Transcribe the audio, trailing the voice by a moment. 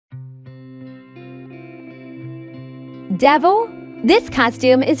Devil? This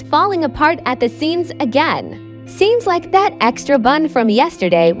costume is falling apart at the seams again. Seems like that extra bun from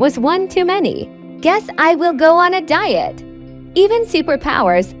yesterday was one too many. Guess I will go on a diet. Even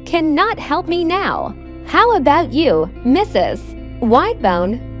superpowers cannot help me now. How about you, Mrs.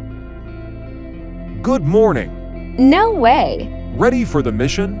 Whitebone? Good morning. No way. Ready for the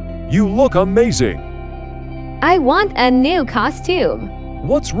mission? You look amazing. I want a new costume.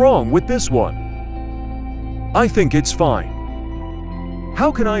 What's wrong with this one? I think it's fine.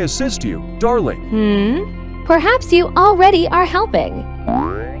 How can I assist you, darling? Perhaps you already are helping.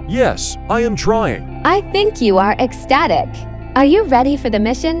 Yes, I am trying. I think you are ecstatic. Are you ready for the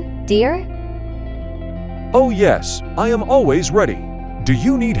mission, dear? Oh yes, I am always ready. Do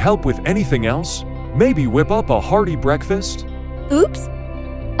you need help with anything else? Maybe whip up a hearty breakfast? Oops.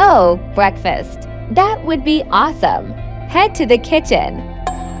 Oh, breakfast. That would be awesome. Head to the kitchen.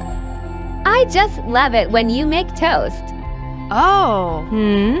 I just love it when you make toast. Oh.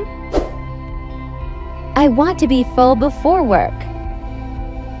 I want to be full before work.